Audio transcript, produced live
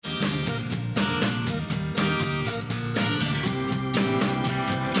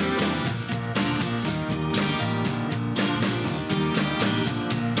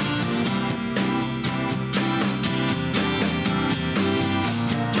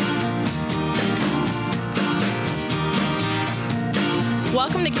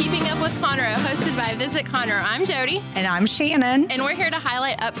Welcome to Keeping Up with Conroe, hosted by Visit Conroe. I'm Jody. And I'm Shannon. And we're here to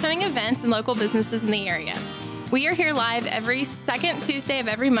highlight upcoming events and local businesses in the area. We are here live every second Tuesday of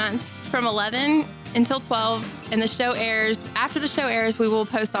every month from 11 until 12, and the show airs. After the show airs, we will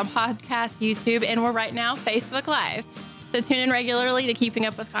post on podcast, YouTube, and we're right now Facebook Live. So tune in regularly to Keeping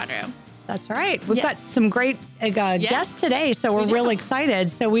Up with Conroe. That's right. We've got some great guests today, so we're real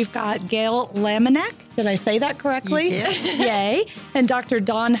excited. So we've got Gail Lamanek. Did I say that correctly? Yay. And Dr.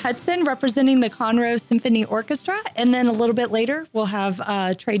 Dawn Hudson representing the Conroe Symphony Orchestra. And then a little bit later, we'll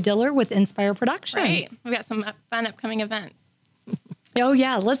have Trey Diller with Inspire Productions. Right. We've got some fun upcoming events. Oh,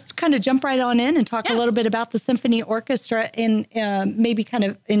 yeah. Let's kind of jump right on in and talk a little bit about the Symphony Orchestra in maybe kind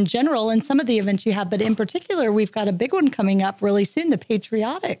of in general and some of the events you have. But in particular, we've got a big one coming up really soon, the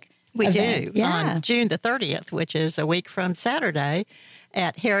Patriotic We event. do. On June the 30th, which is a week from Saturday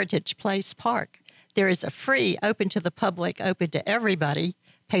at Heritage Place Park. There is a free, open to the public, open to everybody,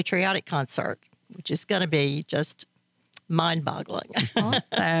 patriotic concert, which is going to be just mind-boggling.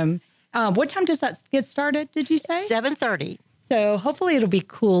 Awesome. What time does that get started, did you say? 7:30. So hopefully it'll be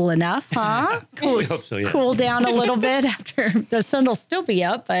cool enough, huh? Cool, we hope so, yeah. Cool down a little bit after the sun will still be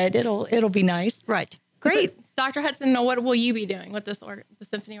up, but it'll be nice. Right. Great. So, Dr. Hudson, what will you be doing with this the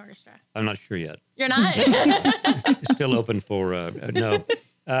Symphony Orchestra? I'm not sure yet. You're not? It's still open for, no.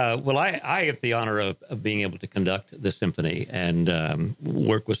 Well, I get the honor of being able to conduct the symphony and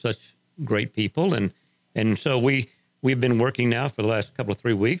work with such great people. And so we've been working now for the last couple of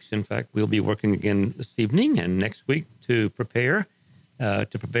 3 weeks. In fact, we'll be working again this evening and next week to prepare a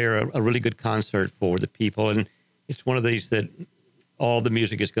really good concert for the people. And it's one of these that all the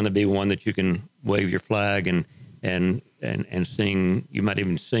music is going to be one that you can wave your flag and sing. You might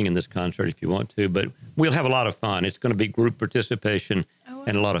even sing in this concert if you want to, but we'll have a lot of fun. It's going to be group participation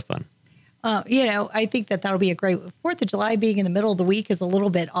and a lot of fun. I think that'll be a great 4th of July being in the middle of the week is a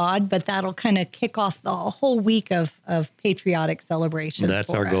little bit odd, but that'll kind of kick off the whole week of patriotic celebrations. That's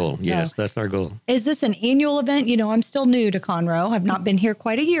our goal. Yes, that's our goal. Is this an annual event? I'm still new to Conroe. I've not been here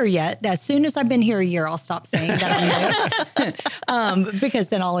quite a year yet. As soon as I've been here a year, I'll stop saying that I'm new because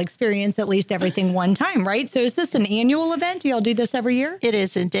then I'll experience at least everything one time, right? So is this an annual event? Do y'all do this every year? It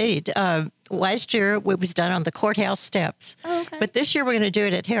is indeed. Last year, it was done on the courthouse steps. Oh, okay. But this year, we're going to do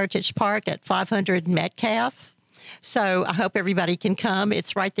it at Heritage Park at 500 Metcalf. So I hope everybody can come.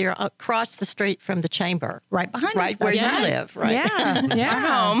 It's right there across the street from the chamber. Right behind us. Right where you live. Right. Yeah. Our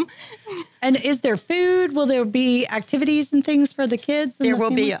home. And is there food? Will there be activities and things for the kids? There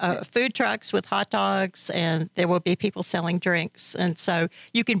will be food trucks with hot dogs, and there will be people selling drinks. And so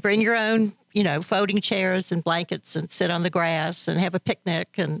you can bring your own folding chairs and blankets and sit on the grass and have a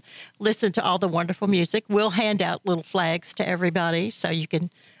picnic and listen to all the wonderful music. We'll hand out little flags to everybody so you can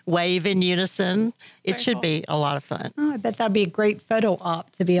wave in unison. It should be a lot of fun. Oh, I bet that'd be a great photo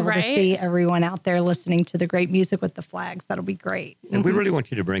op to be able to see everyone out there listening to the great music with the flags. That'll be great. And we really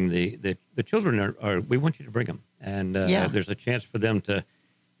want you to bring the children we want you to bring them. And there's a chance for them to,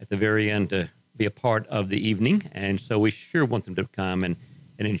 at the very end, to be a part of the evening. And so we sure want them to come and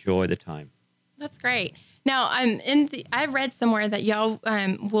enjoy the time. That's great. Now, I read somewhere that y'all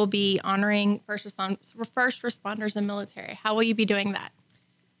will be honoring first responders and military. How will you be doing that?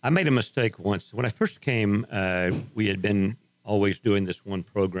 I made a mistake once. When I first came, we had been always doing this one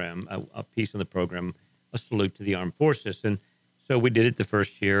program, a piece on the program, a salute to the armed forces. And so we did it the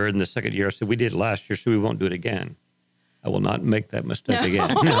first year. And the second year, I said, we did it last year, so we won't do it again. I will not make that mistake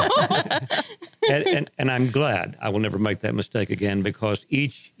again. No. and I'm glad I will never make that mistake again because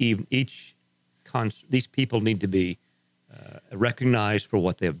these people need to be recognized for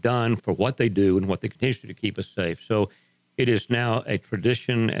what they have done, for what they do, and what they continue to keep us safe. So it is now a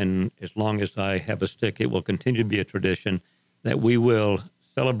tradition, and as long as I have a stick, it will continue to be a tradition that we will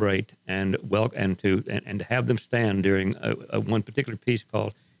celebrate and to have them stand during one particular piece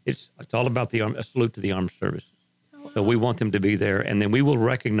called it's all about a salute to the armed services. Oh, wow. So we want them to be there, and then we will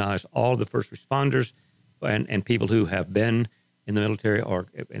recognize all the first responders and people who have been in the military or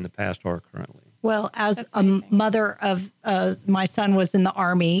in the past or currently. Well, as a mother of my son was in the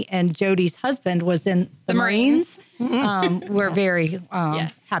Army and Jody's husband was in the Marines, we're very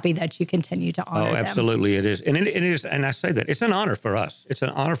happy that you continue to honor them. Oh, absolutely, it is. And it is, and I say that, it's an honor for us. It's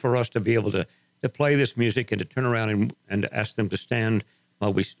an honor for us to be able to play this music and to turn around and to ask them to stand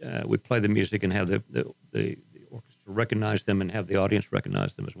while we play the music and have the orchestra recognize them and have the audience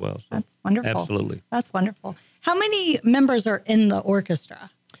recognize them as well. So, that's wonderful. Absolutely. That's wonderful. How many members are in the orchestra?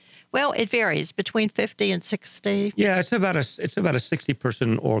 Well, it varies between 50 and 60. Yeah, it's about a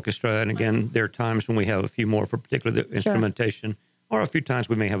 60-person orchestra, and again, there are times when we have a few more for particular instrumentation, or a few times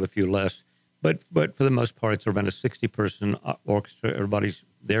we may have a few less. But for the most part, it's around a 60-person orchestra. Everybody's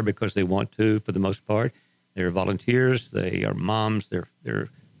there because they want to, for the most part. They're volunteers. They are moms. They're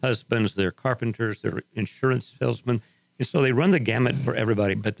husbands. They're carpenters. They're insurance salesmen. And so they run the gamut for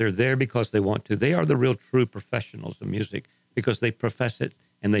everybody, but they're there because they want to. They are the real true professionals of music because they profess it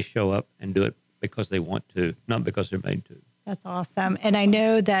and they show up and do it because they want to, not because they're made to. That's awesome. And I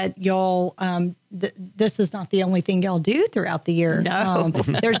know that y'all, this is not the only thing y'all do throughout the year. No.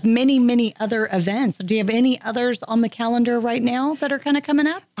 There's many, many other events. Do you have any others on the calendar right now that are kind of coming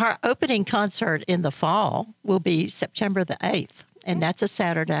up? Our opening concert in the fall will be September the 8th, and that's a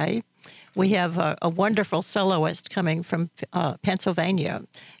Saturday. We have a wonderful soloist coming from Pennsylvania.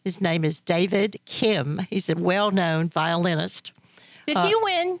 His name is David Kim. He's a well-known violinist. Did he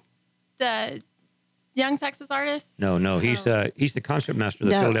win the Young Texas Artist? No. He's the concertmaster of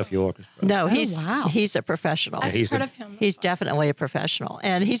the Philadelphia Orchestra. No, wow. he's a professional. I've heard of him. He's definitely a professional.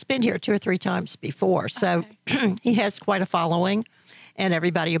 And he's been here 2 or 3 times before. So he has quite a following, and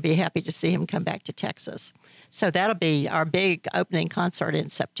everybody will be happy to see him come back to Texas. So that'll be our big opening concert in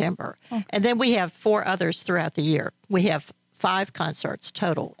September. Oh. And then we have 4 others throughout the year. We have 5 concerts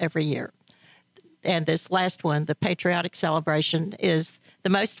total every year. And this last one, the Patriotic Celebration, is the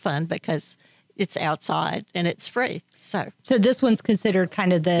most fun because it's outside and it's free. So this one's considered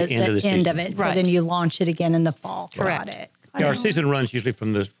kind of the end of it. So right. then you launch it again in the fall. Correct. Got it. Yeah, our season runs usually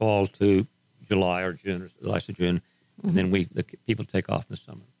from the fall to July or June, or the last of June. And then the people take off in the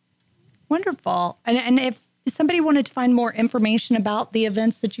summer. Wonderful. And if somebody wanted to find more information about the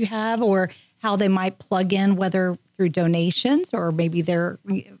events that you have or how they might plug in, whether through donations or maybe they're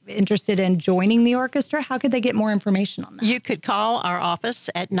interested in joining the orchestra, how could they get more information on that? You could call our office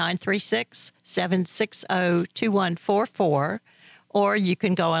at 936-760-2144, or you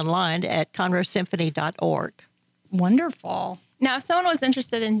can go online at conroesymphony.org. Wonderful. Now, if someone was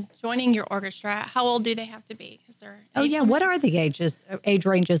interested in joining your orchestra, how old do they have to be? Is there what are the age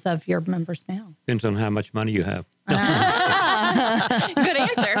ranges of your members now? Depends on how much money you have. Good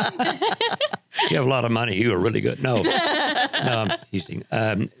answer. You have a lot of money. You are really good. No, I'm teasing.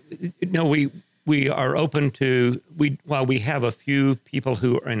 No, we are open to, while we have a few people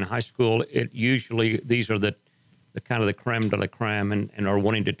who are in high school, these are the kind of the creme de la creme and are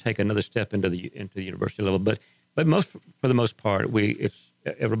wanting to take another step into the university level. But for the most part, it's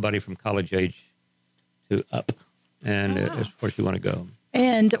everybody from college age to up, and as far as you want to go.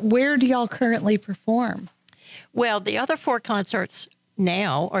 And where do y'all currently perform? Well, the other 4 concerts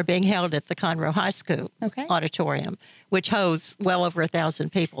now are being held at the Conroe High School auditorium, which holds well over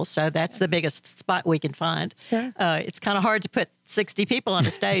 1,000 people. So that's the biggest spot we can find. Sure. It's kind of hard to put 60 people on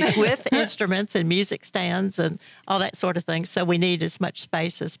a stage with instruments and music stands and all that sort of thing. So we need as much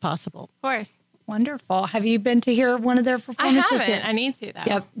space as possible. Of course. Wonderful. Have you been to hear one of their performances? I haven't. Yet? I need to, though.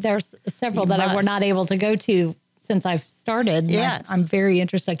 Yep. There's several that I were not able to go to since I've started. Yes. I'm very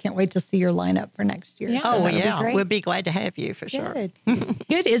interested. I can't wait to see your lineup for next year. Yeah. Oh, yeah. We'll be glad to have you for sure. Good.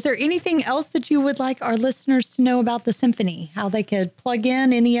 Is there anything else that you would like our listeners to know about the symphony? How they could plug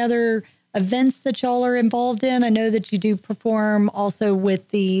in any other events that y'all are involved in? I know that you do perform also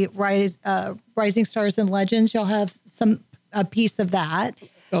with the Rising Stars and Legends. Y'all have a piece of that.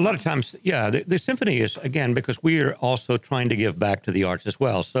 A lot of times, yeah, the symphony is, again, because we are also trying to give back to the arts as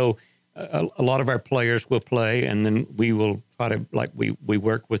well. So a lot of our players will play, and then we will try to, like we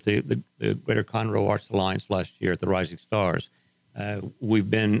worked with the Greater Conroe Arts Alliance last year at the Rising Stars. We've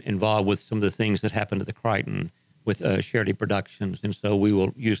been involved with some of the things that happened at the Crichton with Charity Productions, and so we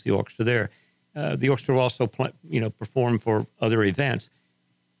will use the orchestra there. The orchestra will also perform for other events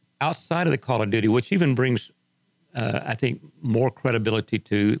outside of the Call of Duty, which even brings I think more credibility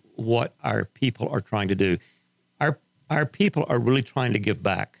to what our people are trying to do. Our people are really trying to give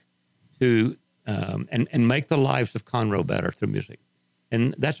back to and make the lives of Conroe better through music,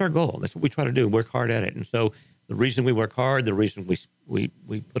 and that's our goal. That's what we try to do. Work hard at it, and so the reason we work hard, the reason we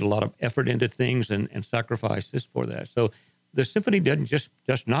put a lot of effort into things and sacrifices for that. So the symphony doesn't just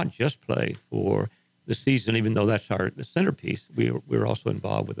not just play for the season, even though that's the centerpiece. We're also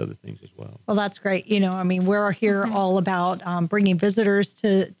involved with other things as well. Well, that's great. We're here all about bringing visitors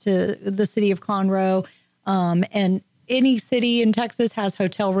to the city of Conroe, and any city in Texas has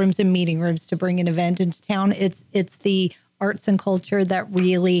hotel rooms and meeting rooms to bring an event into town. It's the arts and culture that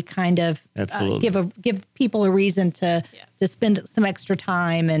really kind of give people a reason to spend some extra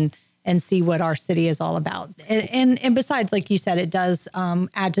time and see what our city is all about. And besides, like you said, it does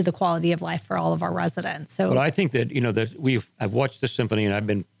add to the quality of life for all of our residents. So, well, I think that I've watched the symphony, and I've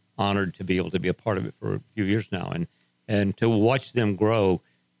been honored to be able to be a part of it for a few years now, and to watch them grow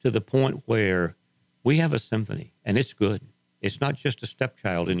to the point where we have a symphony, and it's good. It's not just a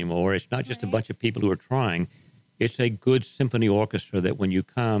stepchild anymore. It's not just a bunch of people who are trying. It's a good symphony orchestra that when you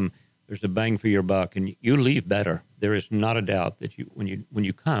come, there's a bang for your buck, and you leave better. There is not a doubt that when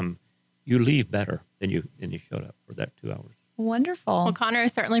you come, you leave better than you showed up for that 2 hours. Wonderful. Well, Connor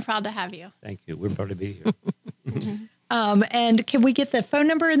is certainly proud to have you. Thank you. We're proud to be here. And can we get the phone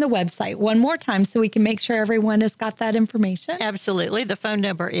number and the website one more time so we can make sure everyone has got that information? Absolutely. The phone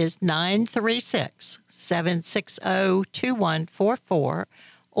number is 936-760-2144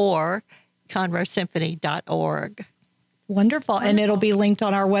 or conroesymphony.org. Wonderful. And it'll be linked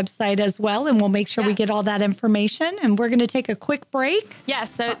on our website as well. And we'll make sure we get all that information. And we're going to take a quick break.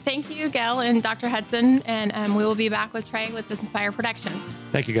 Yes. So thank you, Gail and Dr. Hudson. And we will be back with Trey with Inspire Productions.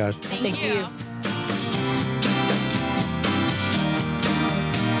 Thank you, guys. Thank you.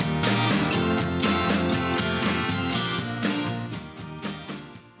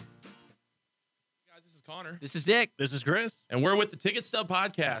 Connor. This is Dick. This is Chris. And we're with the Ticket Stub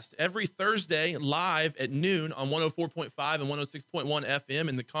Podcast every Thursday live at noon on 104.5 and 106.1 FM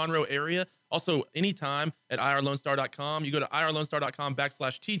in the Conroe area. Also, anytime at irlonestar.com. You go to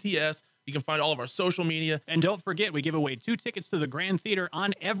irlonestar.com/TTS. You can find all of our social media. And don't forget, we give away 2 tickets to the Grand Theater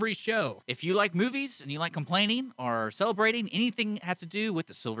on every show. If you like movies and you like complaining or celebrating anything that has to do with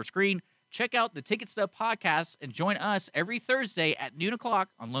the silver screen, check out the Ticket Stub Podcast and join us every Thursday at noon o'clock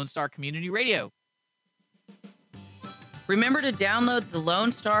on Lone Star Community Radio. Remember to download the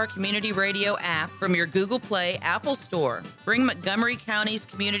Lone Star Community Radio app from your Google Play Apple Store. Bring Montgomery County's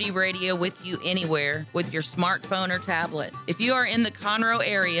community radio with you anywhere with your smartphone or tablet. If you are in the Conroe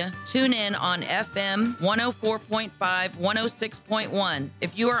area, tune in on FM 104.5, 106.1.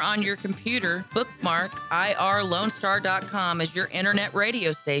 If you are on your computer, bookmark irlonestar.com as your internet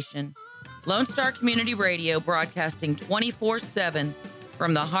radio station. Lone Star Community Radio, broadcasting 24/7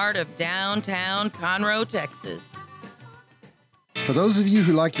 from the heart of downtown Conroe, Texas. For those of you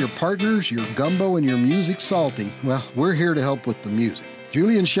who like your partners, your gumbo, and your music salty, well, we're here to help with the music.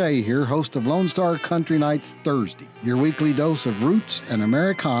 Julian Shea here, host of Lone Star Country Nights Thursday, your weekly dose of roots and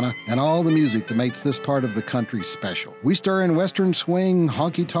Americana and all the music that makes this part of the country special. We stir in Western swing,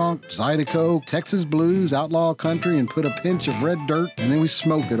 honky-tonk, Zydeco, Texas blues, outlaw country, and put a pinch of red dirt, and then we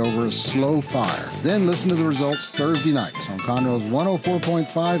smoke it over a slow fire. Then listen to the results Thursday nights on Conroe's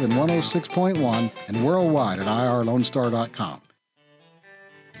 104.5 and 106.1 and worldwide at irlonestar.com.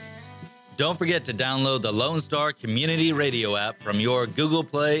 Don't forget to download the Lone Star Community Radio app from your Google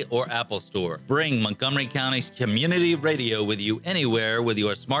Play or Apple Store. Bring Montgomery County's community radio with you anywhere with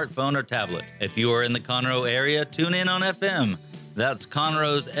your smartphone or tablet. If you are in the Conroe area, tune in on FM. That's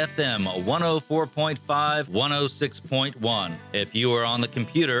Conroe's FM 104.5, 106.1. If you are on the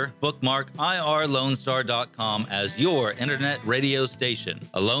computer, bookmark irlonestar.com as your internet radio station.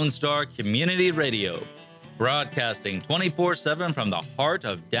 A Lone Star Community Radio. Broadcasting 24/7 from the heart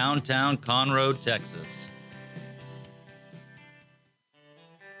of downtown Conroe, Texas.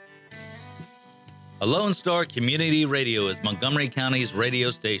 A Lone Star Community Radio is Montgomery County's radio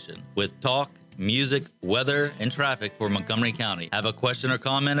station with talk, music, weather, and traffic for Montgomery County. Have a question or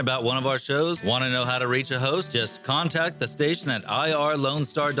comment about one of our shows? Want to know how to reach a host? Just contact the station at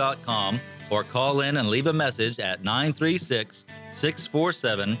irlonestar.com or call in and leave a message at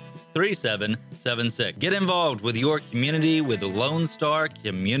 936-647-3776. Get involved with your community with the Lone Star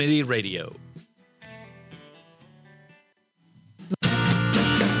Community Radio.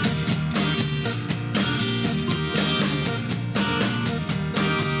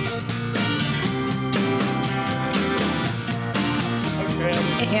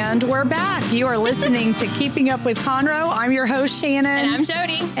 And we're back. You are listening to Keeping Up with Conroe. I'm your host, Shannon. And I'm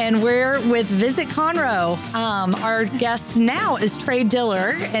Jody. And we're with Visit Conroe. Our guest now is Trey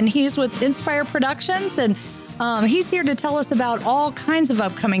Diller, and he's with Inspire Productions. And he's here to tell us about all kinds of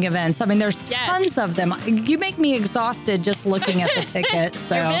upcoming events. I mean, there's tons of them. You make me exhausted just looking at the tickets.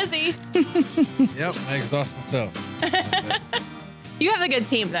 So. You're busy. Yep, I exhaust myself. You have a good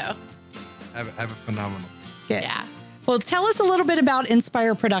team, though. Have a phenomenal. Good. Yeah. Well, tell us a little bit about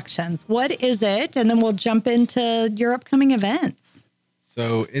Inspire Productions. What is it? And then we'll jump into your upcoming events.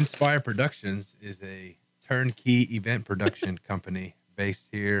 So Inspire Productions is a turnkey event production company based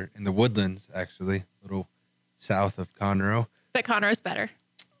here in the Woodlands, actually, a little south of Conroe. But Conroe's better.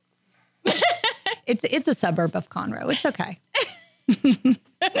 It's a suburb of Conroe. It's okay.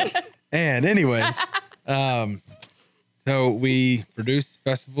 And anyways, so we produce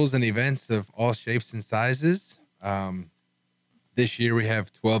festivals and events of all shapes and sizes. This year we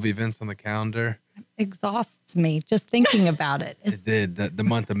have 12 events on the calendar. It exhausts me just thinking about it. It did. The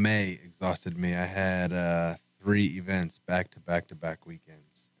month of May exhausted me. I had 3 events back to back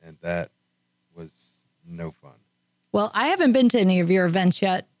weekends, and that was no fun. Well, I haven't been to any of your events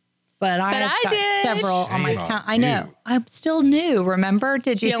yet, but I've got several on my account. I know. I'm still new, remember?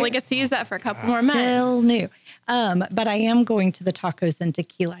 She only gets to use that for a couple more months. Still new. But I am going to the Tacos and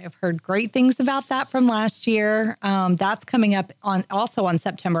Tequila. I've heard great things about that from last year. That's coming up also on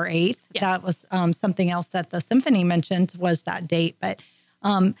September 8th. Yes. That was something else that the symphony mentioned was that date. But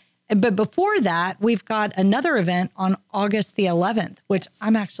before that, we've got another event on August the 11th, which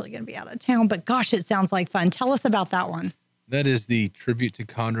I'm actually going to be out of town. But gosh, it sounds like fun. Tell us about that one. That is the Tribute to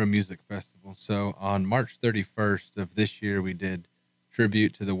Conroe Music Festival. So on March 31st of this year, we did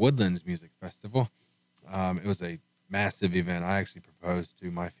Tribute to the Woodlands Music Festival. It was a massive event. I actually proposed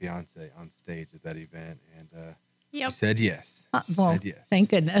to my fiance on stage at that event, and she said yes. Said yes. Thank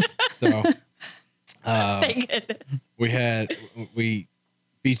goodness. So thank goodness. We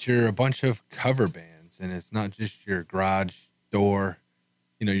feature a bunch of cover bands, and it's not just your garage door,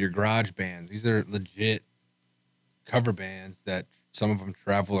 your garage bands. These are legit cover bands that some of them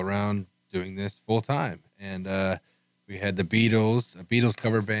travel around doing this full time. And we had the Beatles, a Beatles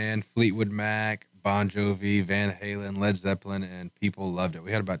cover band, Fleetwood Mac, Bon Jovi, Van Halen, Led Zeppelin, and people loved it.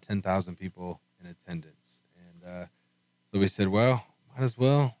 We had about 10,000 people in attendance. And so we said, well, might as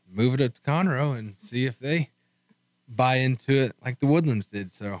well move it up to Conroe and see if they buy into it like the Woodlands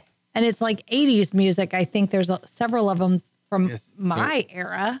did. So, and it's like 80s music. I think there's several of them from my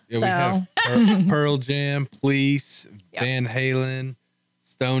era. Yeah, we have Pearl Jam, Police, Van Halen,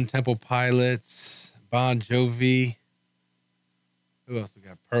 Stone Temple Pilots, Bon Jovi. Who else we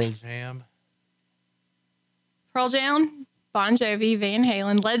got? Pearl Jam, Bon Jovi, Van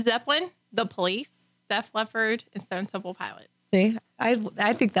Halen, Led Zeppelin, The Police, Def Leppard, and Stone Temple Pilots. See,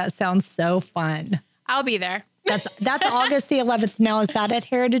 I think that sounds so fun. I'll be there. That's August the 11th. Now, is that at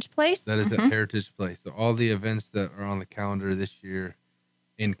Heritage Place? That is at Heritage Place. So all the events that are on the calendar this year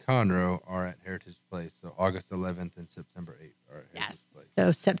in Conroe are at Heritage Place. So August 11th and September 8th are at Heritage Place.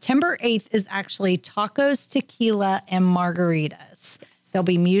 So September 8th is actually tacos, tequila, and margaritas. Yes. There'll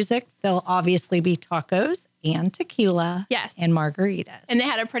be music. There'll obviously be tacos and tequila and margaritas. And they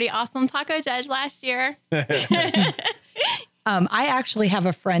had a pretty awesome taco judge last year. I actually have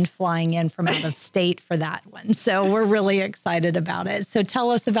a friend flying in from out of state for that one. So we're really excited about it. So tell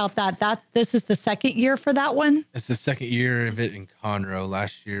us about that. This is the second year for that one? It's the second year of it in Conroe.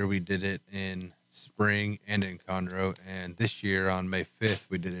 Last year we did it in spring and in Conroe. And this year on May 5th,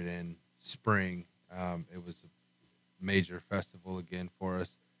 we did it in spring. It was a major festival again for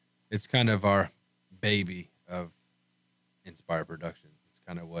us. It's kind of our baby of Inspire Productions. It's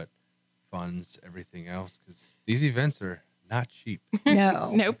kind of what funds everything else because these events are not cheap.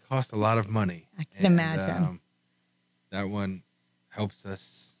 No. Nope. It costs a lot of money. I can imagine. That one helps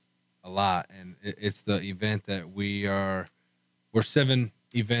us a lot. And it's the event that we're 7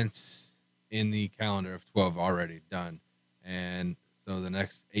 events in the calendar of 12 already done. And so the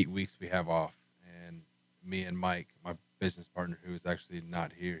next 8 weeks we have off. And me and Mike, my business partner, who is actually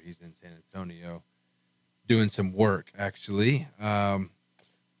not here, he's in San Antonio doing some work actually,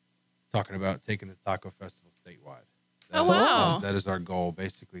 talking about taking the Taco Festival statewide. Wow. That is our goal,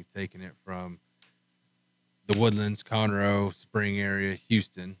 basically taking it from the Woodlands, Conroe, Spring area,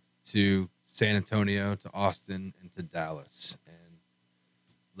 Houston, to San Antonio, to Austin, and to Dallas. And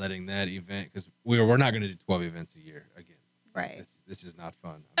letting that event, because we're not going to do 12 events a year again. Right. This is not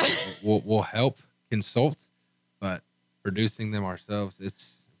fun. I mean, we'll help consult, but producing them ourselves,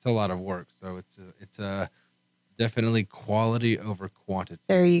 it's a lot of work. So it's a definitely quality over quantity.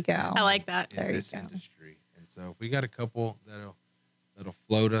 There you go. I like that. In this industry. So if we got a couple that'll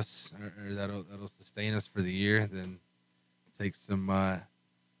float us or that'll sustain us for the year, then take some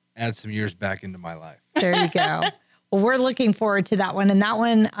add some years back into my life. There you go. Well, we're looking forward to that one. And that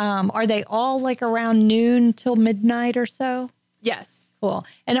one, are they all like around noon till midnight or so? Yes. Cool.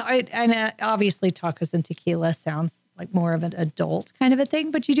 And obviously tacos and tequila sounds like more of an adult kind of a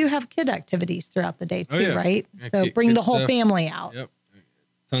thing, but you do have kid activities throughout the day too, right? Yeah, so bring the whole stuff. Family out. Yep.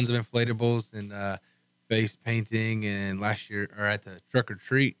 Tons of inflatables and face painting. And last year, or at the Truck or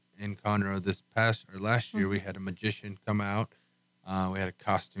Treat in Conroe last year, we had a magician come out. We had a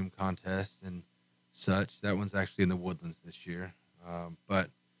costume contest and such. That one's actually in the Woodlands this year. But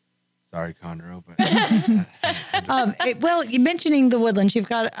sorry, Conroe. But well, you mentioning the Woodlands, you've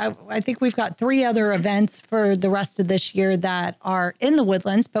got, I think we've got 3 other events for the rest of this year that are in the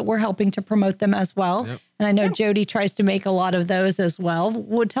Woodlands, but we're helping to promote them as well. Yep. And I know Jody tries to make a lot of those as well.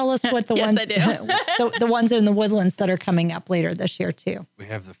 Well, tell us what the Yes, ones, I do. the ones in the Woodlands that are coming up later this year too. we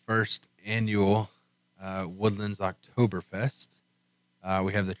have the first annual Woodlands Oktoberfest.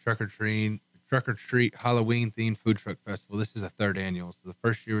 We have the Truck or Treat Halloween themed food truck festival. This is a 3rd annual. So the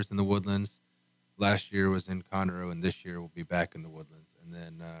first year was in the Woodlands. last year was in Conroe, and this year we'll be back in the Woodlands. And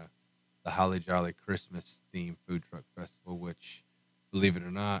then the Holly Jolly Christmas themed food truck festival, which, believe it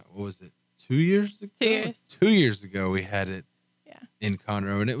or not, what was it? 2 years ago? 2 years. 2 years ago, we had it in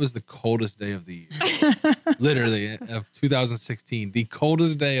Conroe, and it was the coldest day of the year. Literally, of 2016. The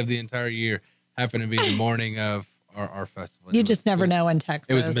coldest day of the entire year happened to be the morning of our festival. You just never know in Texas.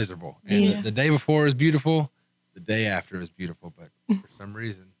 It was miserable. And the day before was beautiful. The day after was beautiful, but for some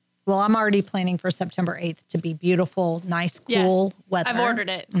reason. Well, I'm already planning for September 8th to be beautiful, nice, cool weather. I've ordered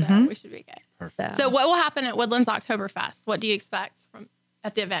it, so we should be good. Perfect. So what will happen at Woodlands Oktoberfest? What do you expect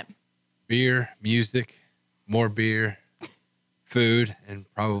at the event? Beer, music, more beer, food, and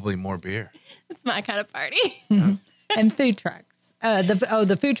probably more beer. It's my kind of party. And food trucks.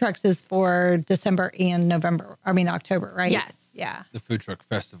 The food trucks is for December and October, right? Yes. Yeah. The food truck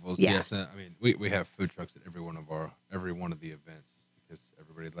festivals. Yeah. Yes. I mean, we have food trucks at every one of the events because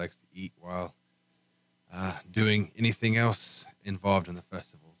everybody likes to eat while doing anything else involved in the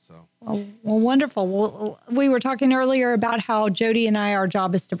festival. So. Well, wonderful. Well, we were talking earlier about how Jody and I, our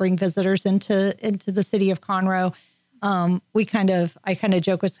job is to bring visitors into the city of Conroe. I kind of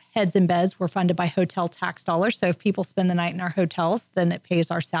joke with heads in beds. We're funded by hotel tax dollars. So if people spend the night in our hotels, then it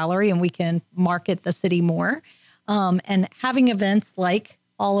pays our salary and we can market the city more. And having events like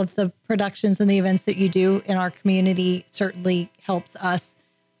all of the productions and the events that you do in our community certainly helps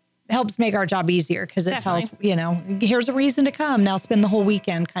make our job easier because it tells, here's a reason to come. Now spend the whole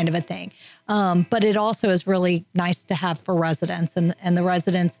weekend kind of a thing. But it also is really nice to have for residents and the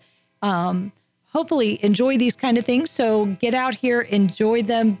residents, hopefully enjoy these kind of things. So get out here, enjoy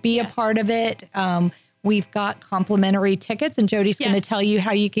them, be a part of it. We've got complimentary tickets, and Jody's going to tell you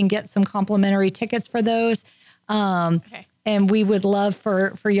how you can get some complimentary tickets for those. And we would love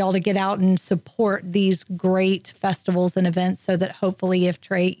for y'all to get out and support these great festivals and events so that hopefully if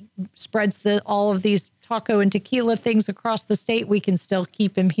Trey spreads all of these taco and tequila things across the state, we can still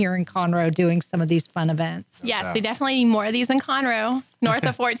keep him here in Conroe doing some of these fun events. Yes, we definitely need more of these in Conroe, north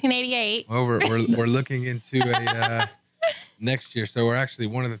of 1488. Well, we're looking into a next year. So we're actually,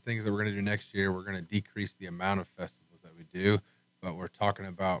 one of the things that we're going to do next year, we're going to decrease the amount of festivals that we do, but we're talking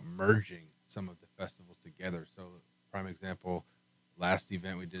about merging some of the festivals together. So prime example, last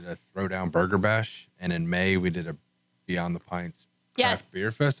event we did a Throwdown Burger Bash, and in May we did a Beyond the Pints Craft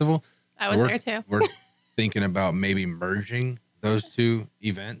Beer Festival. I was there too. We're thinking about maybe merging those two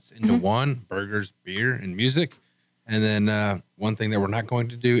events into one, burgers, beer, and music. And then one thing that we're not going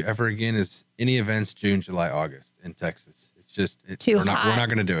to do ever again is any events June, July, August in Texas. It's just we're not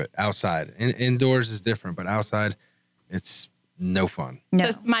going to do it outside. Indoors is different, but outside it's no fun. No.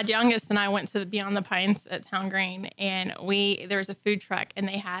 So my youngest and I went to the Beyond the Pines at Town Green, and there was a food truck, and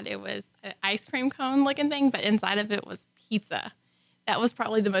it was an ice cream cone looking thing, but inside of it was pizza. That was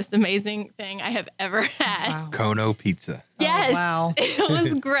probably the most amazing thing I have ever had. Wow. Kono pizza. Yes. Oh, wow. It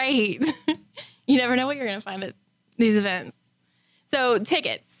was great. You never know what you're going to find at these events. So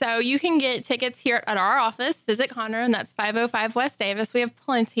tickets. So you can get tickets here at our office. Visit Conroe, and that's 505 West Davis. We have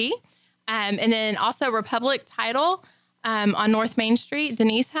plenty. And then also Republic Title on North Main Street.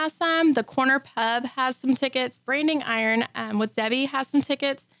 Denise has some. The Corner Pub has some tickets. Branding Iron with Debbie has some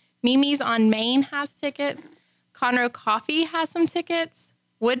tickets. Mimi's on Main has tickets. Conroe Coffee has some tickets.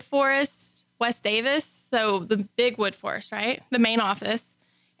 Wood Forest, West Davis. So the big Wood Forest, right? The main office.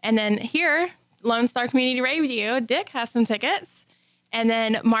 And then here, Lone Star Community Radio, Dick has some tickets. And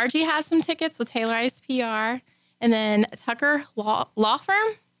then Margie has some tickets with Taylor Ice PR. And then Tucker Law Firm,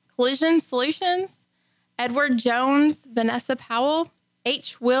 Collision Solutions, Edward Jones, Vanessa Powell,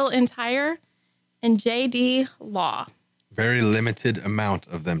 H. Will and Tire, and J.D. Law. Very limited amount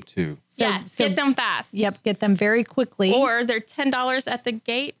of them too. So get them fast. Yep, get them very quickly. Or they're $10 at the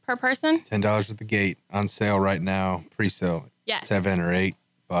gate per person. $10 at the gate, on sale right now, pre-sale. Yes. $7 or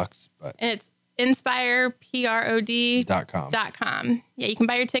 $8, but. And it's inspireprod.com. Yeah, you can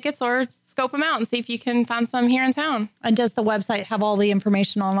buy your tickets or scope them out and see if you can find some here in town. And does the website have all the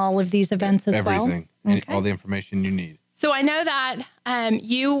information on all of these events as well? Everything. Okay. All the information you need. So I know that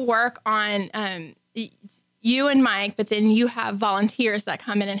you work on, you and Mike, but then you have volunteers that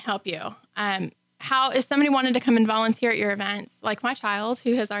come in and help you. If somebody wanted to come and volunteer at your events, like my child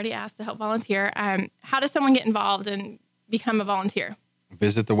who has already asked to help volunteer, how does someone get involved and become a volunteer?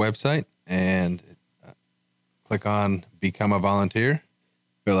 Visit the website and click on Become a Volunteer,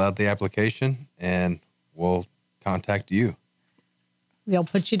 fill out the application, and we'll contact you. They'll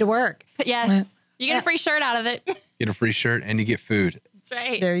put you to work. But yes, you get a free shirt out of it. Get a free shirt and you get food. That's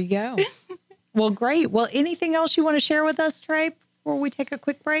right. There you go. Well, great. Well, anything else you want to share with us, Trey, before we take a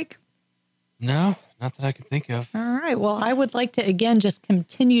quick break? No, Not that I can think of. All right. Well, I would like to, again, just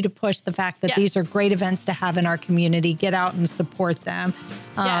continue to push the fact that these are great events to have in our community. Get out and support them.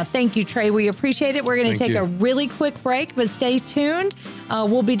 Thank you, Trey. We appreciate it. We're going to take a really quick break, but stay tuned.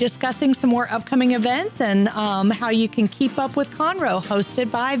 We'll be discussing some more upcoming events and how you can keep up with Conroe, hosted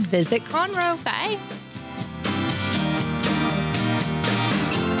by Visit Conroe. Bye.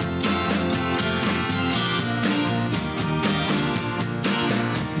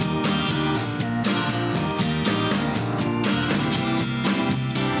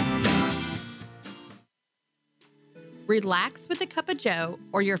 Relax with a cup of joe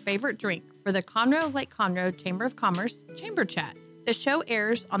or your favorite drink for the Conroe Lake Conroe Chamber of Commerce Chamber Chat. The show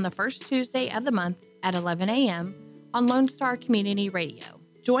airs on the first Tuesday of the month at 11 a.m. on Lone Star Community Radio.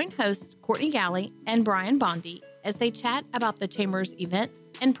 Join hosts Courtney Galley and Brian Bondi as they chat about the Chamber's events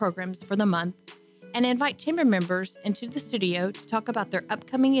and programs for the month and invite Chamber members into the studio to talk about their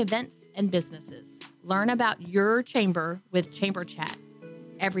upcoming events and businesses. Learn about your Chamber with Chamber Chat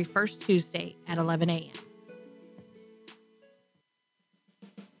every first Tuesday at 11 a.m.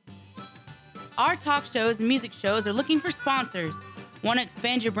 Our talk shows and music shows are looking for sponsors. Want to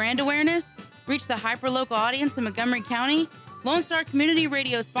expand your brand awareness? Reach the hyper-local audience in Montgomery County? Lone Star Community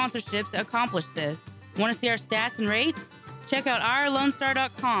Radio sponsorships accomplish this. Want to see our stats and rates? Check out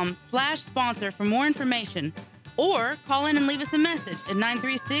irlonestar.com/sponsor for more information. Or call in and leave us a message at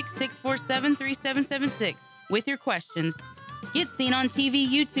 936-647-3776 with your questions. Get seen on TV,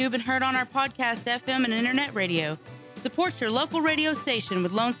 YouTube, and heard on our podcast, FM, and internet radio. Support your local radio station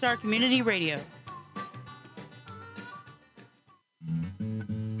with Lone Star Community Radio.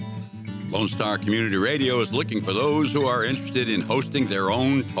 Lone Star Community Radio is looking for those who are interested in hosting their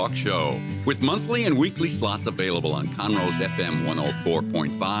own talk show. With monthly and weekly slots available on Conroe's FM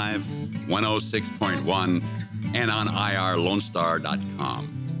 104.5, 106.1, and on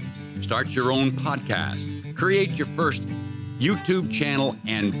irlonestar.com. Start your own podcast, create your first YouTube channel,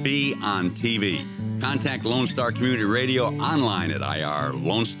 and be on TV. Contact Lone Star Community Radio online at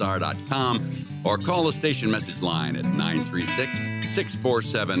irlonestar.com or call the station message line at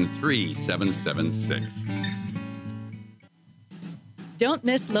 936-647-3776. Don't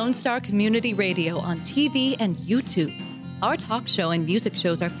miss Lone Star Community Radio on TV and YouTube. Our talk show and music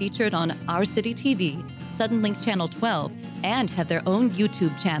shows are featured on Our City TV, Suddenlink Channel 12, and have their own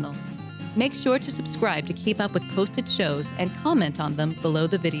YouTube channel. Make sure to subscribe to keep up with posted shows and comment on them below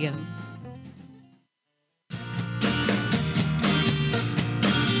the video.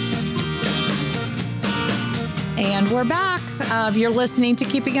 And we're back. You're listening to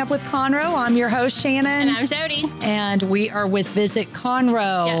Keeping Up with Conroe. I'm your host, Shannon. And I'm Jody. And we are with Visit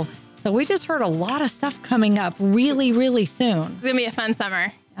Conroe. Yes. So we just heard a lot of stuff coming up really, really soon. It's going to be a fun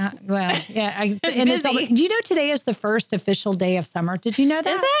summer. Well, yeah. And do you know today is the first official day of summer? Did you know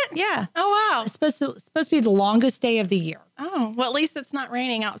that? Is it? Yeah. Oh, wow. It's supposed to be the longest day of the year. Oh, well, at least it's not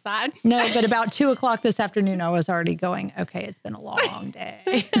raining outside. No, but about 2 o'clock this afternoon, I was already going, okay, it's been a long day.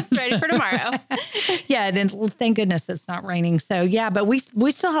 It's ready for tomorrow. Yeah, and thank goodness it's not raining. So, yeah, but we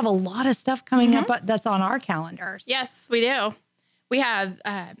still have a lot of stuff coming up that's on our calendars. Yes, we do. We have,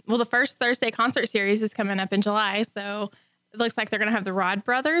 the first Thursday concert series is coming up in July, so it looks like they're going to have the Rod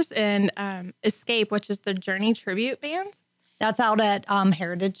Brothers and Escape, which is the Journey tribute band. That's out at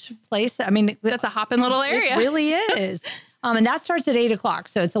Heritage Place. I mean, that's a hopping little area. It really is. And that starts at 8 o'clock.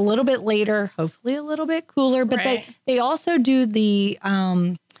 So it's a little bit later, hopefully a little bit cooler. But they also do the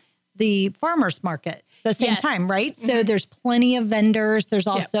farmers market the same time, right? Mm-hmm. So there's plenty of vendors. There's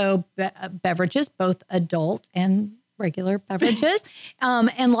also beverages, both adult and regular beverages,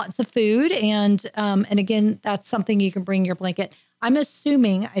 and lots of food. And again, that's something you can bring your blanket. I'm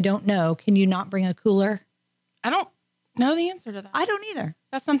assuming, I don't know, can you not bring a cooler? I don't know the answer to that. I don't either.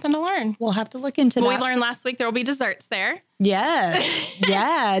 That's something to learn. We'll have to look into that. We learned last week there will be desserts there. Yes.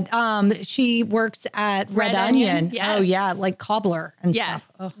 Yeah. She works at Red Onion. Yes. Oh, yeah. Like cobbler and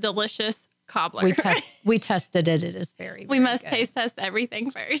stuff. Oh. Delicious cobbler. We tested it. It is very, we very must good. Taste test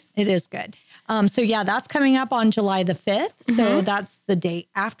everything first. It is good. So, yeah, that's coming up on July the 5th. So that's the day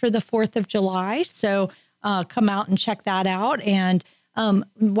after the 4th of July. So come out and check that out. And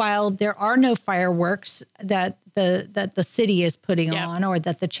while there are no fireworks that the city is putting on or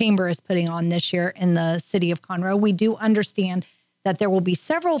that the chamber is putting on this year in the city of Conroe, we do understand that there will be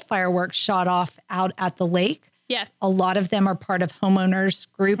several fireworks shot off out at the lake. Yes. A lot of them are part of homeowners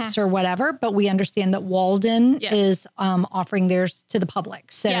groups or whatever, but we understand that Walden is offering theirs to the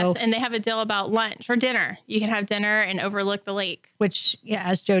public. So yes, and they have a deal about lunch or dinner. You can have dinner and overlook the lake. Which,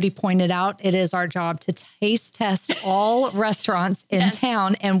 as Jody pointed out, it is our job to taste test all restaurants in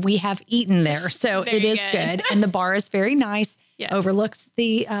town, and we have eaten there. So it is good. And the bar is very nice. overlooks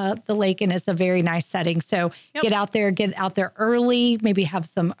the lake, and it's a very nice setting. So get out there early, maybe have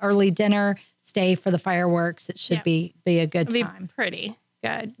some early dinner, stay for the fireworks. It should be a good time. Pretty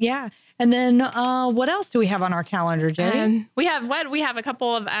good. Yeah. And then what else do we have on our calendar, Jody? We have a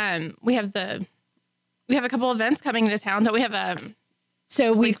couple of we have a couple events coming into town. Don't we have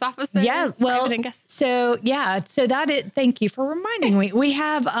police officers? Yeah. Well, thank you for reminding me. We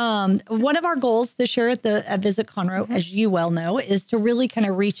have one of our goals this year at Visit Conroe, as you well know, is to really kind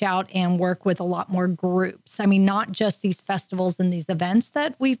of reach out and work with a lot more groups. I mean, not just these festivals and these events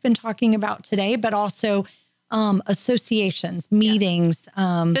that we've been talking about today, but also associations, meetings,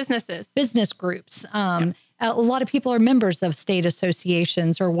 business groups. A lot of people are members of state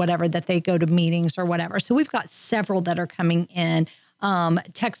associations or whatever, that they go to meetings or whatever. So we've got several that are coming in.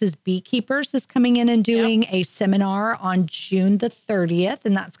 Texas Beekeepers is coming in and doing a seminar on June the 30th,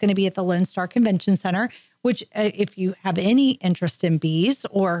 and that's going to be at the Lone Star Convention Center, which if you have any interest in bees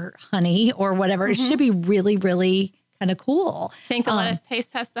or honey or whatever, it should be really, really kind of cool. Think they'll let us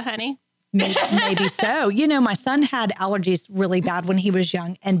taste test the honey? Maybe so. You know, my son had allergies really bad when he was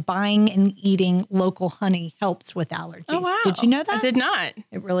young, and buying and eating local honey helps with allergies. Oh, wow. Did you know that? I did not.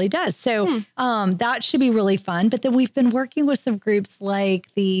 It really does. So that should be really fun. But then we've been working with some groups like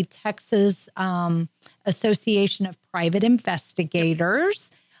the Texas Association of Private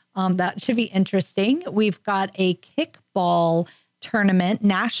Investigators. That should be interesting. We've got a kickball tournament,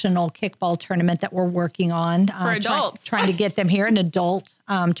 national kickball tournament that we're working on. For adults. Trying to get them here, an adult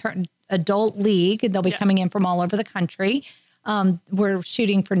league. They'll be coming in from all over the country. We're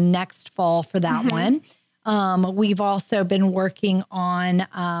shooting for next fall for that one. We've also been working on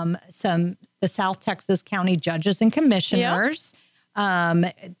the South Texas County Judges and Commissioners,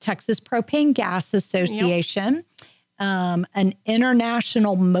 Texas Propane Gas Association, an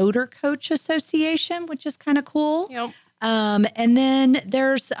International Motor Coach Association, which is kind of cool. And then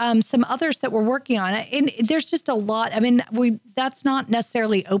there's some others that we're working on. And there's just a lot. I mean, that's not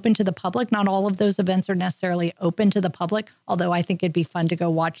necessarily open to the public. Not all of those events are necessarily open to the public, although I think it'd be fun to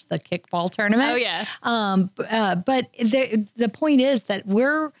go watch the kickball tournament. Oh, yeah. But the point is that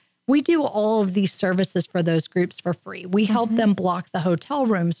we do all of these services for those groups for free. We help them block the hotel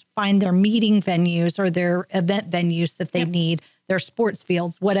rooms, find their meeting venues or their event venues that they need, their sports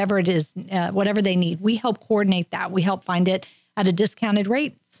fields, whatever it is, whatever they need. We help coordinate that. We help find it at a discounted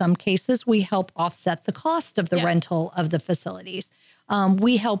rate. Some cases, we help offset the cost of the rental of the facilities.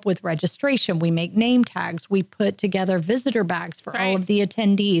 We help with registration. We make name tags. We put together visitor bags for all of the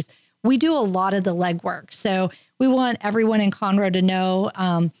attendees. We do a lot of the legwork. So we want everyone in Conroe to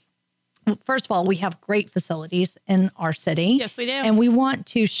know, first of all, we have great facilities in our city. Yes, we do. And we want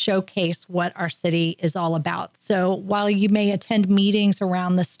to showcase what our city is all about. So while you may attend meetings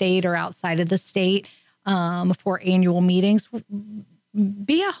around the state or outside of the state for annual meetings,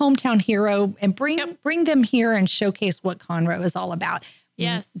 be a hometown hero and bring them here and showcase what Conroe is all about.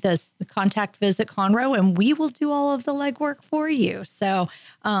 Yes. Contact Visit Conroe, and we will do all of the legwork for you. So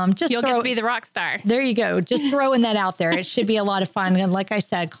you'll get to be the rock star. There you go. Just throwing that out there. It should be a lot of fun. And like I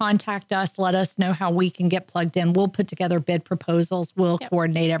said, contact us. Let us know how we can get plugged in. We'll put together bid proposals. We'll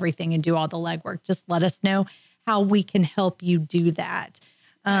coordinate everything and do all the legwork. Just let us know how we can help you do that.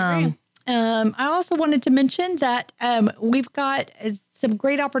 I also wanted to mention that we've got some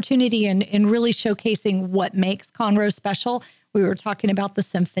great opportunity in really showcasing what makes Conroe special. We were talking about the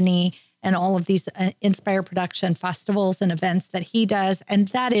symphony and all of these Inspire Production festivals and events that he does. And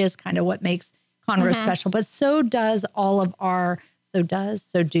that is kind of what makes Conroe special. But so does all of our, so does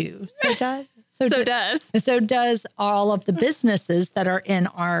all of the businesses that are in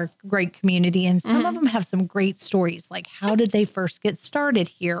our great community. And some of them have some great stories, like how did they first get started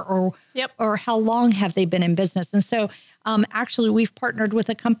here, or how long have they been in business? And so actually, we've partnered with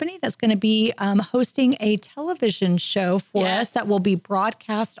a company that's going to be hosting a television show for us that will be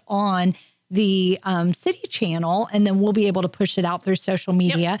broadcast on the city channel, and then we'll be able to push it out through social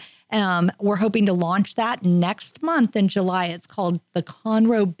media. We're hoping to launch that next month in July. It's called the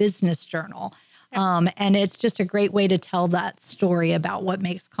Conroe Business Journal. And it's just a great way to tell that story about what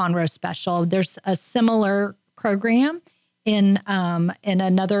makes Conroe special. There's a similar program in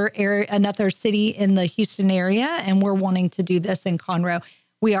another area, another city in the Houston area, and we're wanting to do this in Conroe.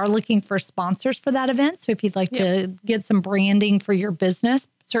 We are looking for sponsors for that event. So if you'd like to get some branding for your business,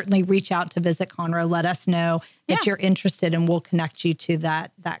 certainly reach out to Visit Conroe. Let us know that you're interested, and we'll connect you to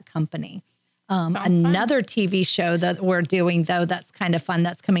that company. Another TV show that we're doing, though, that's kind of fun,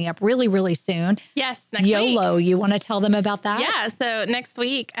 that's coming up really, really soon. Yes, next week. YOLO, you want to tell them about that? Yeah, so next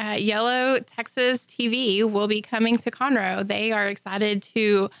week, YOLO Texas TV will be coming to Conroe. They are excited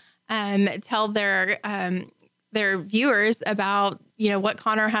to tell their their viewers about, what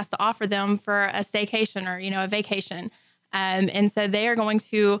Conroe has to offer them for a staycation or, a vacation. And so they are going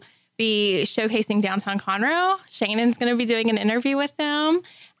to be showcasing downtown Conroe. Shannon's going to be doing an interview with them.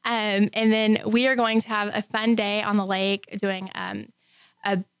 And then we are going to have a fun day on the lake doing a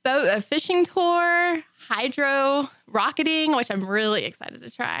fishing tour, hydro rocketing, which I'm really excited to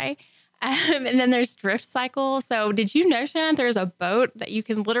try. And then there's drift cycle. So did you know, Shannon, there's a boat that you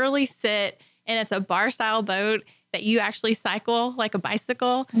can literally sit in? It's a bar style boat that you actually cycle like a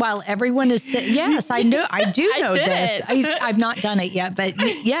bicycle. While everyone is sitting. Yes, I know. I do know this. I've not done it yet, but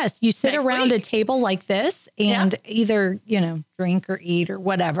yes, you sit around a table like this and either, drink or eat or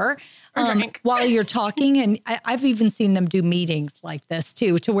whatever. While you're talking. And I've even seen them do meetings like this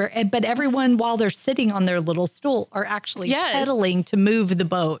too, but everyone, while they're sitting on their little stool, are actually pedaling to move the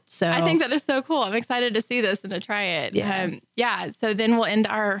boat. So I think that is so cool. I'm excited to see this and to try it. So then we'll end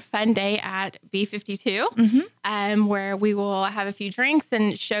our fun day at B52, where we will have a few drinks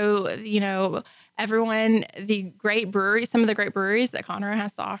and show, everyone the great breweries, some of the great breweries that Conroe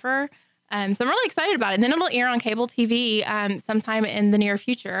has to offer. So I'm really excited about it. And then it'll air on cable TV sometime in the near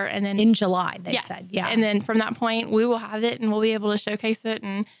future. And then in July, they said. Yeah. And then from that point, we will have it and we'll be able to showcase it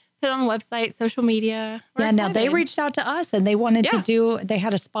and put it on the website, social media. Now they reached out to us and they wanted to they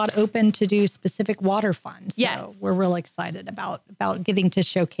had a spot open to do specific water fun. So we're really excited about getting to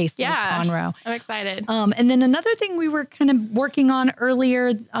showcase Conroe. I'm excited. And then another thing we were kind of working on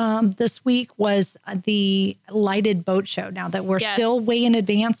earlier this week was the lighted boat show. Now that we're still way in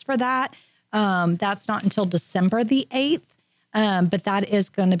advance for that. That's not until December the 8th. But that is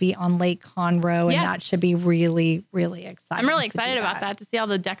going to be on Lake Conroe, and that should be really, really exciting. I'm really excited about that, to see all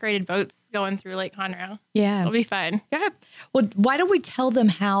the decorated boats going through Lake Conroe. Yeah. It'll be fun. Yeah. Well, why don't we tell them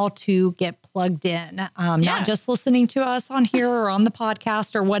how to get plugged in? Not just listening to us on here or on the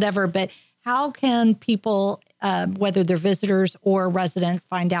podcast or whatever, but how can people, whether they're visitors or residents,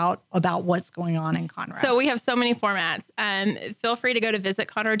 find out about what's going on in Conroe? So we have so many formats. Feel free to go to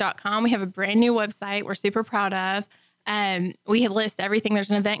visitconroe.com. We have a brand new website we're super proud of. We list everything. There's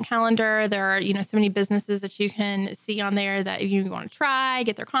an event calendar. There are, so many businesses that you can see on there that you want to try,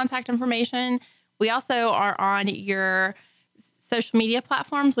 get their contact information. We also are on your social media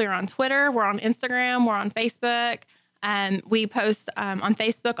platforms. We're on Twitter, we're on Instagram, we're on Facebook. We post on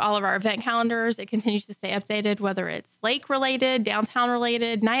Facebook all of our event calendars. It continues to stay updated, whether it's lake related, downtown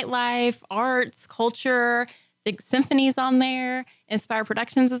related, nightlife, arts, culture. The symphony's on there. Inspire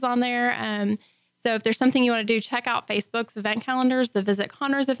Productions is on there. So if there's something you want to do, check out Facebook's event calendars, the Visit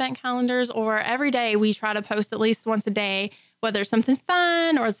Conroe's event calendars, or every day we try to post at least once a day, whether it's something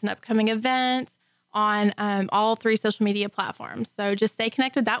fun or it's an upcoming event on all three social media platforms. So just stay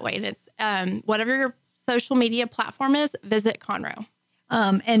connected that way. And it's whatever your social media platform is, Visit Conroe.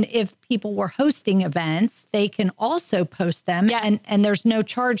 And if people were hosting events, they can also post them. Yes. And there's no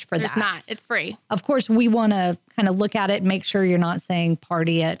charge for that. There's not. It's free. Of course, we want to kind of look at it and make sure you're not saying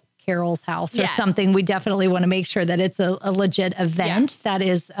party at Carol's house or something. We definitely want to make sure that it's a legit event that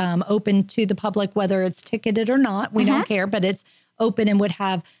is open to the public, whether it's ticketed or not. We don't care, but it's open and would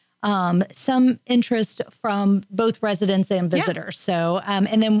have some interest from both residents and visitors. So,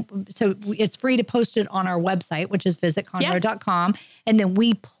 so it's free to post it on our website, which is visitconroe.com. And then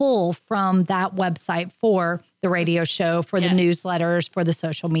we pull from that website for the radio show, for the newsletters, for the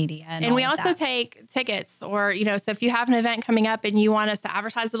social media. And we also take tickets or, so if you have an event coming up and you want us to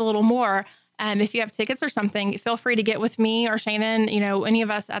advertise it a little more, if you have tickets or something, feel free to get with me or Shannon, any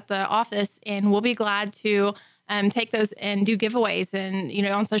of us at the office, and we'll be glad to take those and do giveaways and,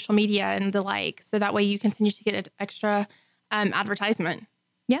 on social media and the like. So that way you continue to get an extra advertisement.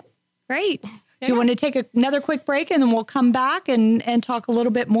 Yep. Great. Do you want to take another quick break and then we'll come back and talk a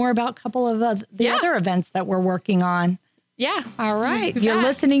little bit more about a couple of the other events that we're working on? Yeah. All right. You're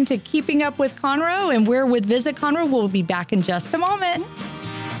listening to Keeping Up with Conroe, and we're with Visit Conroe. We'll be back in just a moment.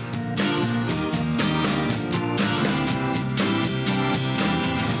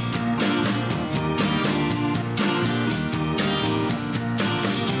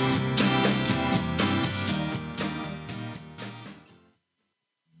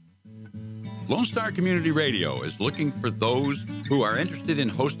 Lone Star Community Radio is looking for those who are interested in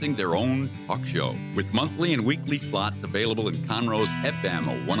hosting their own talk show, with monthly and weekly slots available in Conroe's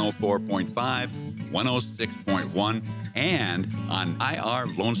FM 104.5, 106.1, and on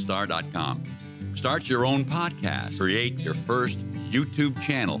irlonestar.com. Start your own podcast, create your first YouTube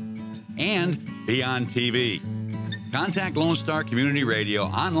channel, and be on TV. Contact Lone Star Community Radio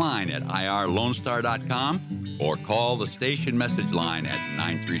online at irlonestar.com or call the station message line at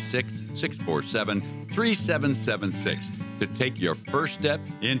 936-647-3776 to take your first step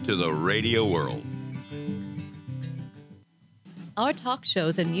into the radio world. Our talk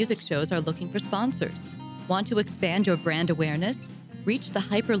shows and music shows are looking for sponsors. Want to expand your brand awareness? Reach the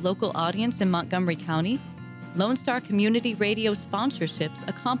hyper-local audience in Montgomery County? Lone Star Community Radio sponsorships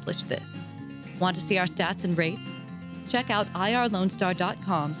accomplish this. Want to see our stats and rates? Check out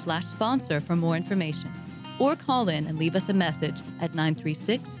irlonestar.com/sponsor for more information. Or call in and leave us a message at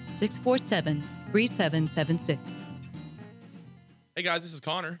 936-647-3776. Hey guys, this is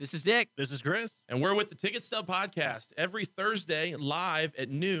Connor. This is Dick. This is Chris. And we're with the Ticket Stub Podcast every Thursday live at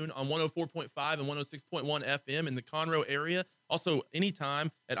noon on 104.5 and 106.1 FM in the Conroe area. Also, anytime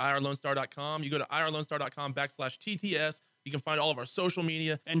at irlonestar.com. You go to irlonestar.com/TTS. You can find all of our social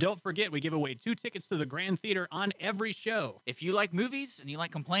media. And don't forget, we give away 2 tickets to the Grand Theater on every show. If you like movies and you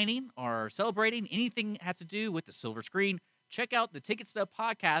like complaining or celebrating anything that has to do with the silver screen, check out the Ticket Stub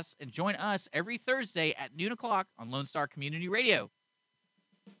Podcast and join us every Thursday at noon o'clock on Lone Star Community Radio.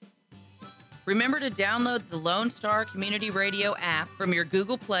 Remember to download the Lone Star Community Radio app from your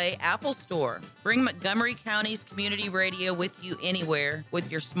Google Play Apple Store. Bring Montgomery County's community radio with you anywhere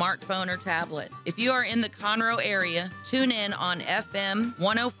with your smartphone or tablet. If you are in the Conroe area, tune in on FM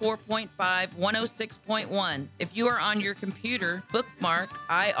 104.5, 106.1. If you are on your computer, bookmark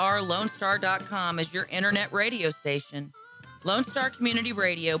irlonestar.com as your internet radio station. Lone Star Community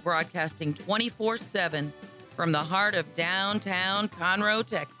Radio, broadcasting 24/7 from the heart of downtown Conroe,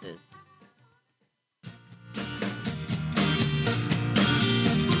 Texas.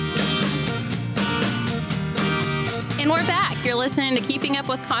 And we're back. You're listening to Keeping Up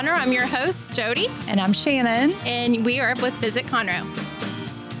with Conroe. I'm your host, Jody. And I'm Shannon. And we are with Visit Conroe.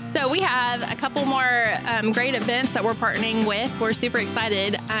 So we have a couple more great events that we're partnering with. We're super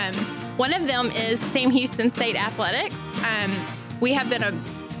excited. One of them is Sam Houston State Athletics. We have been a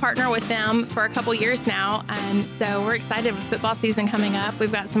partner with them for a couple years now. So we're excited with football season coming up.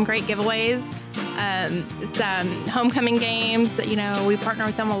 We've got some great giveaways, some homecoming games. You know, we partner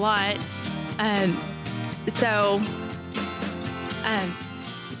with them a lot.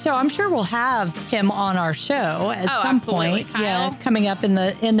 So I'm sure we'll have him on our show at some absolutely, point. Kyle. Yeah, coming up in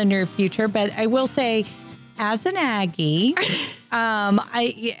the near future. But I will say, as an Aggie,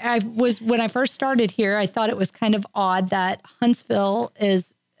 I was, when I first started here, I thought it was kind of odd that Huntsville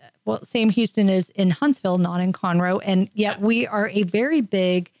is, well, Sam Houston is in Huntsville, not in Conroe, and yet we are a very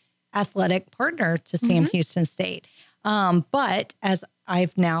big athletic partner to Sam Houston State. But as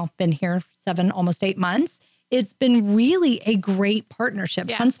I've now been here almost 8 months, it's been really a great partnership.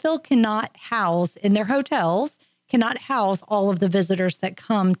 Yeah. Huntsville cannot house, in their hotels, cannot house all of the visitors that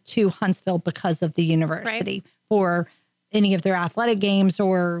come to Huntsville because of the university for any of their athletic games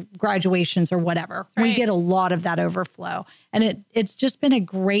or graduations or whatever. Right. We get a lot of that overflow. And it's just been a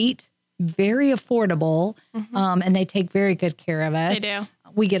great, very affordable, and they take very good care of us. They do.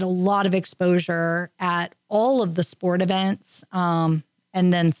 We get a lot of exposure at all of the sport events.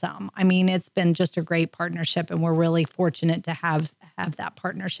 And then some. I mean, it's been just a great partnership, and we're really fortunate to have that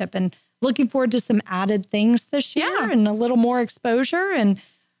partnership, and looking forward to some added things this year and a little more exposure, and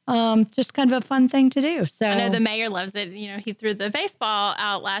just kind of a fun thing to do. So I know the mayor loves it. You know, he threw the baseball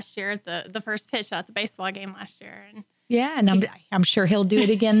out last year at the first pitch at the baseball game last year. And yeah, and I'm sure he'll do it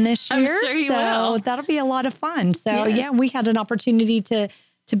again this year. I'm sure he will. That'll be a lot of fun. So yeah, we had an opportunity to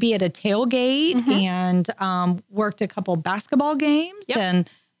be at a tailgate and worked a couple basketball games and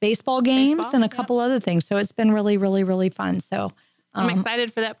baseball games and a couple other things. So it's been really, really, really fun. So I'm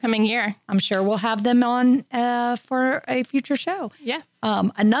excited for the upcoming year. I'm sure we'll have them on for a future show. Yes.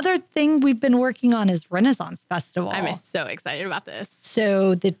 Another thing we've been working on is Renaissance Festival. I'm so excited about this.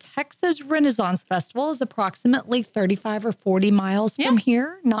 So the Texas Renaissance Festival is approximately 35 or 40 miles from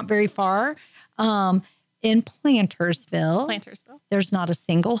here, not very far. In Plantersville. There's not a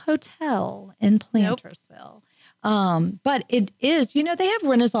single hotel in Plantersville. But it is, you know, they have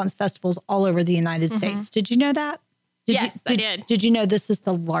Renaissance festivals all over the United States. Did you know that? I did. Did you know this is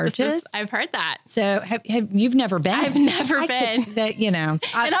the largest? I've heard that. So have you've never been? I've never been. And I'm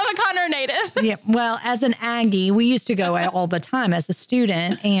a Conroe native. Yeah. Well, as an Aggie, we used to go all the time as a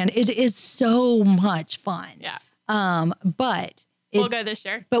student, and it is so much fun. Yeah. But we'll go this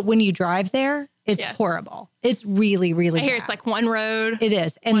year. But when you drive there, it's horrible. It's really, really I hear bad. it's like one road. It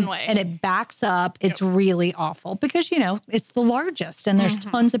is. One way. And it backs up. It's really awful because, you know, it's the largest and there's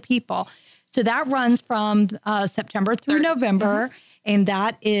tons of people. So that runs from September through November. And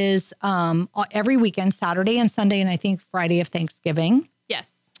that is every weekend, Saturday and Sunday, and I think Friday of Thanksgiving. Yes.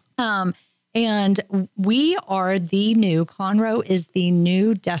 And we are Conroe is the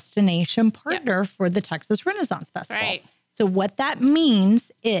new destination partner for the Texas Renaissance Festival. Right. So what that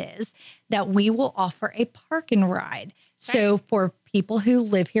means is that we will offer a park and ride. So for people who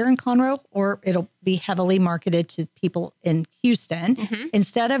live here in Conroe, or it'll be heavily marketed to people in Houston.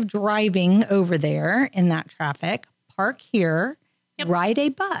 Instead of driving over there in that traffic, park here, ride a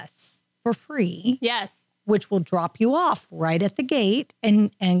bus for free. Yes. Which will drop you off right at the gate,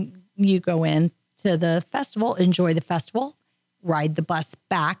 and you go in to the festival, enjoy the festival, ride the bus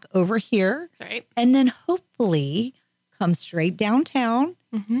back over here. That's right. And then hopefully come straight downtown,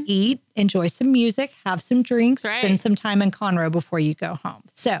 eat, enjoy some music, have some drinks, spend some time in Conroe before you go home.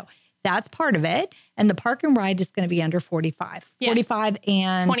 So that's part of it. And the park and ride is going to be under 45. Yes. 45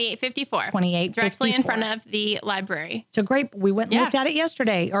 and 2854. 2854. Directly in front of the library. So great. We went and looked at it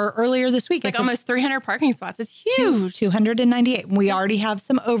yesterday or earlier this week. Like almost 300 parking spots. It's huge. 298. We already have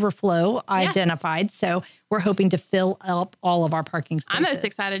some overflow identified. So we're hoping to fill up all of our parking spaces. I'm most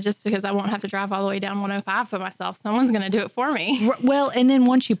excited just because I won't have to drive all the way down 105 by myself. Someone's going to do it for me. Well, and then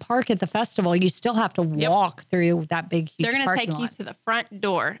once you park at the festival, you still have to walk through that big, huge They're going to take you to the front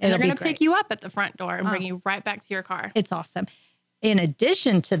door. And they're going to pick you up at the front door and bring you right back to your car. It's awesome. In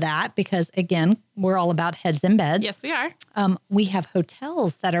addition to that, because again, we're all about heads in beds. Yes, we are. We have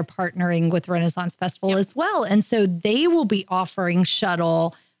hotels that are partnering with Renaissance Festival as well. And so they will be offering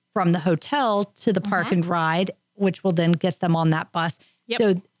shuttle from the hotel to the park and ride, which will then get them on that bus.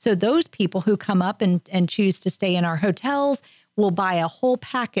 So those people who come up and choose to stay in our hotels will buy a whole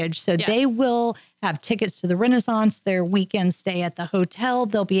package. So they will have tickets to the Renaissance, their weekend stay at the hotel.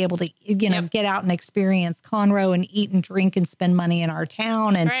 They'll be able to, get out and experience Conroe and eat and drink and spend money in our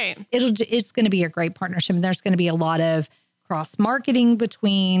town. And it's going to be a great partnership. And there's going to be a lot of cross marketing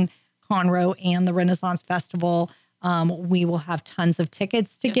between Conroe and the Renaissance Festival. We will have tons of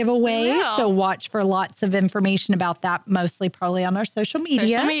tickets to give away. So watch for lots of information about that, mostly probably on our social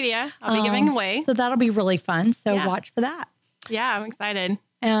media. I'll be giving away. So that'll be really fun. So watch for that. Yeah, I'm excited.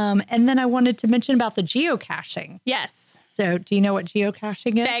 And then I wanted to mention about the geocaching. Yes. So do you know what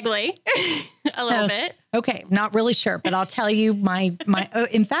geocaching is? Vaguely. A little bit. Okay. Not really sure, but I'll tell you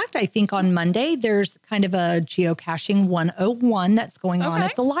in fact, I think on Monday, there's kind of a geocaching 101 that's going on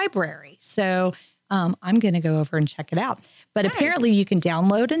at the library. So I'm going to go over and check it out. But apparently you can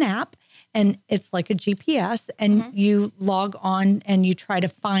download an app and it's like a GPS and you log on and you try to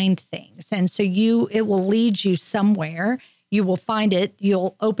find things. And so it will lead you somewhere. You will find it.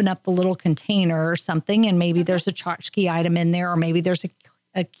 You'll open up the little container or something, and maybe there's a tchotchke item in there, or maybe there's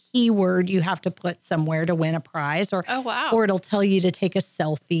a keyword you have to put somewhere to win a prize, or or it'll tell you to take a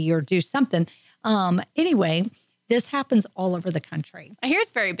selfie or do something. Anyway, this happens all over the country. I hear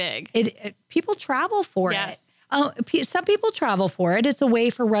it's very big. People travel for it. Some people travel for it. It's a way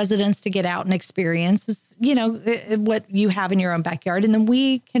for residents to get out and experience, what you have in your own backyard. And then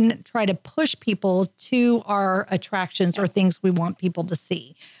we can try to push people to our attractions or things we want people to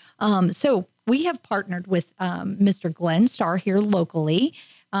see. So we have partnered with Mr. Glenn Starr here locally,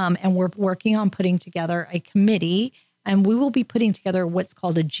 and we're working on putting together a committee. And we will be putting together what's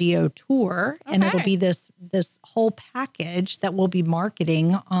called a geo tour, and it'll be this whole package that we'll be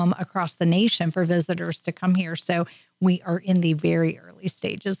marketing across the nation for visitors to come here. So we are in the very early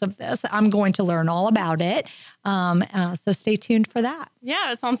stages of this. I'm going to learn all about it. So stay tuned for that.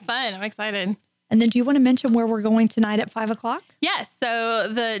 Yeah, it sounds fun. I'm excited. And then do you want to mention where we're going tonight at 5:00? Yes. So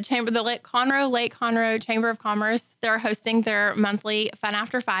the Conroe Lake Conroe Chamber of Commerce, they're hosting their monthly Fun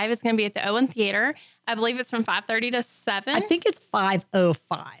After 5. It's going to be at the Owen Theater. I believe it's from 5:30 to 7. I think it's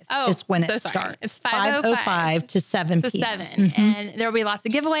 5:05 is when it starts. It's 5:05 to 7 p.m. 7. And there will be lots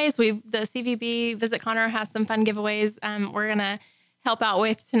of giveaways. The CVB Visit Conroe has some fun giveaways we're going to help out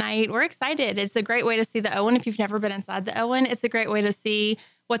with tonight. We're excited. It's a great way to see the Owen. If you've never been inside the Owen, it's a great way to see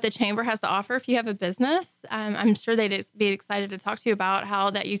what the chamber has to offer. If you have a business, I'm sure they'd be excited to talk to you about how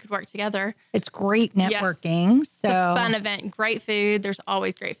that you could work together. It's great networking. Yes. So it's a fun event, great food. There's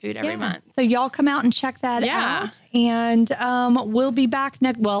always great food every month. So y'all come out and check that out. And we'll be back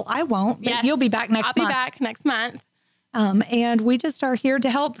well, I won't, but you'll be back next month. I'll be back next month. And we just are here to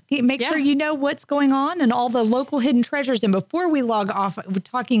help make sure you know what's going on and all the local hidden treasures. And before we log off, we're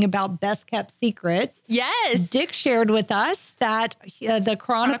talking about best kept secrets. Yes. Dick shared with us that the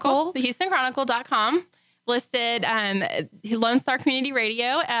Chronicle, the HoustonChronicle.com listed Lone Star Community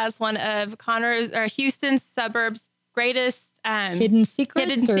Radio as one of Houston's suburbs' greatest hidden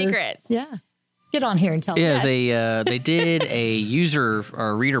secrets. Yeah. Get on here and tell us. Yeah, they did a user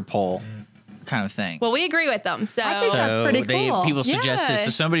or reader poll kind of thing. Well, we agree with them. So I think that's pretty cool. People suggested. So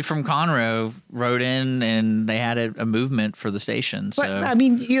somebody from Conroe wrote in, and they had a movement for the station. So I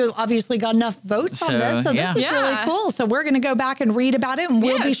mean, you obviously got enough votes on this, so this is really cool. So we're going to go back and read about it, and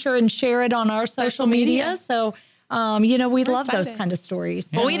we'll be sure and share it on our social media. So We love those kind of stories.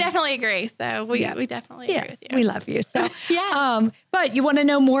 Well, we definitely agree. So we definitely agree with you. We love you. So but you want to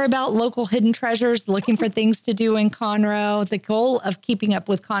know more about local hidden treasures, looking for things to do in Conroe. The goal of Keeping Up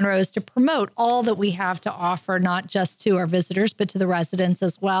with Conroe is to promote all that we have to offer, not just to our visitors, but to the residents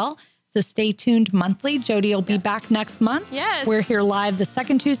as well. So stay tuned monthly. Jody will be back next month. Yes. We're here live the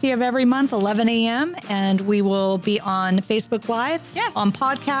second Tuesday of every month, 11 a.m. And we will be on Facebook Live, on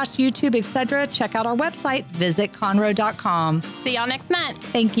podcast, YouTube, etc. Check out our website, visitconroe.com. See y'all next month.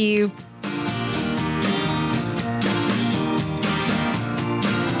 Thank you.